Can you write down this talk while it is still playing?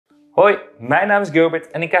Hoi, mijn naam is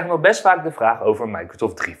Gilbert en ik krijg nog best vaak de vraag over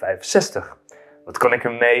Microsoft 365. Wat kan ik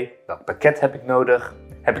ermee? Welk pakket heb ik nodig?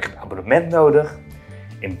 Heb ik een abonnement nodig?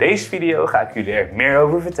 In deze video ga ik jullie er meer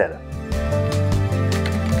over vertellen.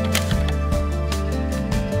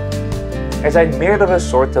 Er zijn meerdere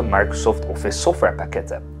soorten Microsoft Office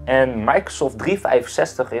softwarepakketten. En Microsoft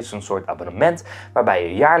 365 is een soort abonnement waarbij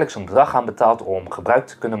je jaarlijks een bedrag aan betaalt om gebruik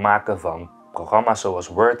te kunnen maken van programma's zoals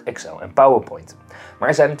Word, Excel en PowerPoint. Maar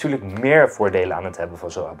er zijn natuurlijk meer voordelen aan het hebben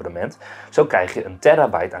van zo'n abonnement. Zo krijg je een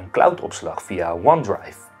terabyte aan cloudopslag via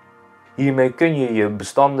OneDrive. Hiermee kun je je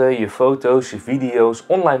bestanden, je foto's, je video's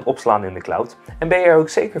online opslaan in de cloud en ben je er ook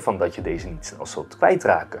zeker van dat je deze niet snel zult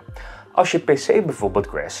kwijtraken. Als je PC bijvoorbeeld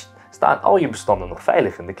crasht, staan al je bestanden nog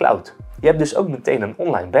veilig in de cloud. Je hebt dus ook meteen een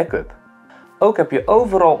online backup. Ook heb je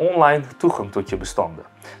overal online toegang tot je bestanden.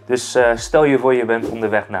 Dus stel je voor je bent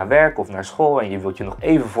onderweg naar werk of naar school en je wilt je nog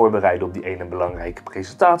even voorbereiden op die ene belangrijke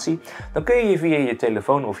presentatie, dan kun je via je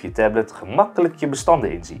telefoon of je tablet gemakkelijk je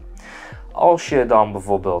bestanden inzien. Als je dan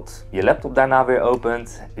bijvoorbeeld je laptop daarna weer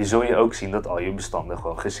opent, zul je ook zien dat al je bestanden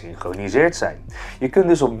gewoon gesynchroniseerd zijn. Je kunt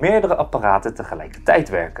dus op meerdere apparaten tegelijkertijd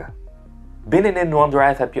werken. Binnenin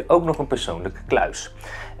OneDrive heb je ook nog een persoonlijke kluis.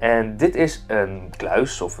 En dit is een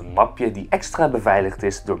kluis of een mapje die extra beveiligd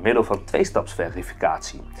is door middel van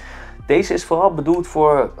tweestapsverificatie. Deze is vooral bedoeld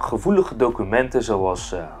voor gevoelige documenten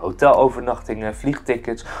zoals hotelovernachtingen,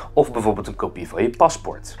 vliegtickets of bijvoorbeeld een kopie van je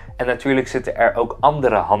paspoort. En natuurlijk zitten er ook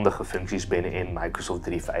andere handige functies binnenin Microsoft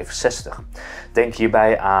 365. Denk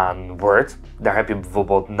hierbij aan Word. Daar heb je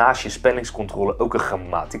bijvoorbeeld naast je spellingscontrole ook een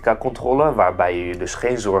grammatica-controle, waarbij je je dus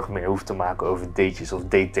geen zorgen meer hoeft te maken over d'tjes of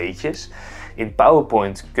dt'tjes. In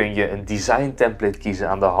PowerPoint kun je een design template kiezen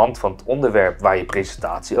aan de hand van het onderwerp waar je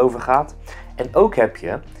presentatie over gaat. En ook heb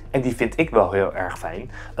je, en die vind ik wel heel erg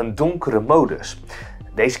fijn, een donkere modus.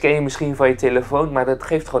 Deze ken je misschien van je telefoon, maar dat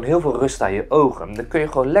geeft gewoon heel veel rust aan je ogen. Dan kun je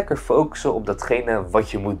gewoon lekker focussen op datgene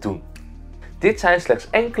wat je moet doen. Dit zijn slechts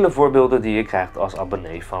enkele voorbeelden die je krijgt als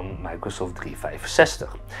abonnee van Microsoft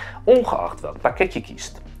 365, ongeacht welk pakket je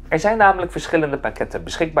kiest. Er zijn namelijk verschillende pakketten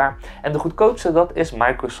beschikbaar en de goedkoopste dat is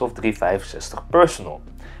Microsoft 365 Personal.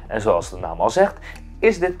 En zoals de naam al zegt,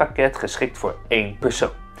 is dit pakket geschikt voor één persoon.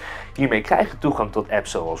 Hiermee krijg je toegang tot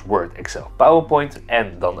apps zoals Word, Excel, PowerPoint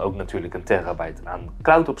en dan ook natuurlijk een terabyte aan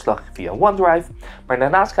cloudopslag via OneDrive. Maar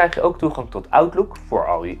daarnaast krijg je ook toegang tot Outlook voor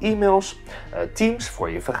al je e-mails, Teams voor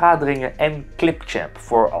je vergaderingen en Clipchamp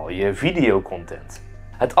voor al je videocontent.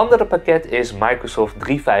 Het andere pakket is Microsoft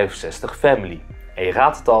 365 Family. En je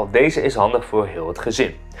raadt het al, deze is handig voor heel het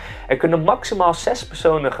gezin. Er kunnen maximaal 6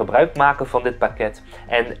 personen gebruik maken van dit pakket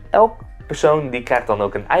en elk persoon die krijgt dan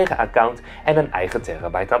ook een eigen account en een eigen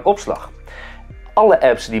terabyte aan opslag. Alle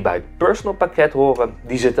apps die bij het personal pakket horen,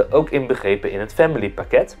 die zitten ook inbegrepen in het family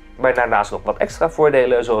pakket, maar daarnaast nog wat extra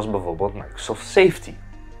voordelen zoals bijvoorbeeld Microsoft Safety.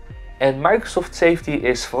 En Microsoft Safety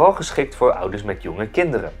is vooral geschikt voor ouders met jonge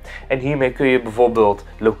kinderen. En hiermee kun je bijvoorbeeld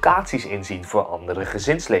locaties inzien voor andere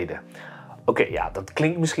gezinsleden. Oké, ja, dat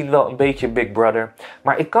klinkt misschien wel een beetje Big Brother,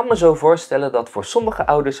 maar ik kan me zo voorstellen dat voor sommige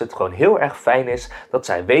ouders het gewoon heel erg fijn is dat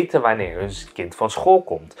zij weten wanneer hun kind van school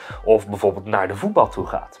komt of bijvoorbeeld naar de voetbal toe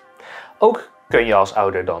gaat. Ook kun je als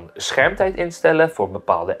ouder dan schermtijd instellen voor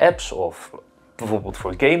bepaalde apps of bijvoorbeeld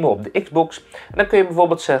voor gamen op de Xbox. En dan kun je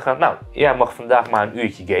bijvoorbeeld zeggen, nou, jij mag vandaag maar een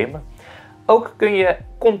uurtje gamen. Ook kun je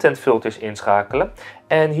contentfilters inschakelen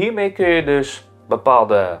en hiermee kun je dus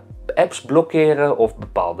bepaalde apps blokkeren of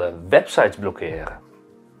bepaalde websites blokkeren.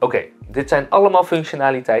 Oké, dit zijn allemaal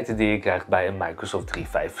functionaliteiten die je krijgt bij een Microsoft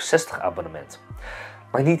 365 abonnement.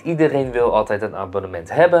 Maar niet iedereen wil altijd een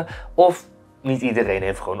abonnement hebben of niet iedereen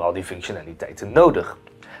heeft gewoon al die functionaliteiten nodig.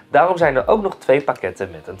 Daarom zijn er ook nog 2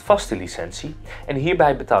 pakketten met een vaste licentie en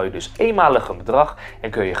hierbij betaal je dus eenmalig een bedrag en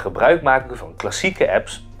kun je gebruik maken van klassieke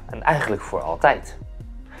apps en eigenlijk voor altijd.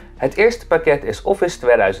 Het eerste pakket is Office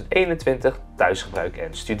 2021, thuisgebruik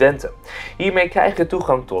en studenten. Hiermee krijg je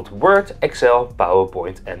toegang tot Word, Excel,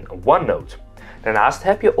 PowerPoint en OneNote. Daarnaast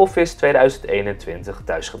heb je Office 2021,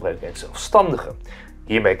 thuisgebruik en zelfstandigen.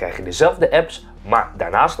 Hiermee krijg je dezelfde apps, maar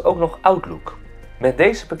daarnaast ook nog Outlook. Met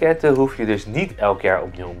deze pakketten hoef je dus niet elk jaar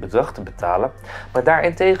opnieuw een bedrag te betalen, maar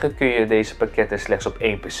daarentegen kun je deze pakketten slechts op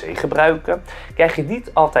 1 PC gebruiken, krijg je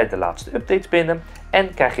niet altijd de laatste updates binnen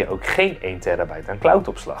en krijg je ook geen 1 terabyte aan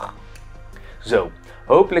cloudopslag. Zo,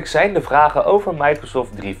 hopelijk zijn de vragen over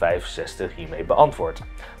Microsoft 365 hiermee beantwoord.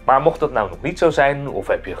 Maar mocht dat nou nog niet zo zijn of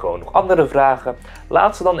heb je gewoon nog andere vragen,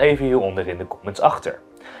 laat ze dan even hieronder in de comments achter.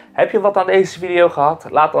 Heb je wat aan deze video gehad?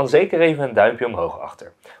 Laat dan zeker even een duimpje omhoog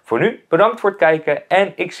achter. Voor nu, bedankt voor het kijken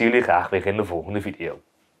en ik zie jullie graag weer in de volgende video.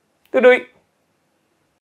 Doei doei!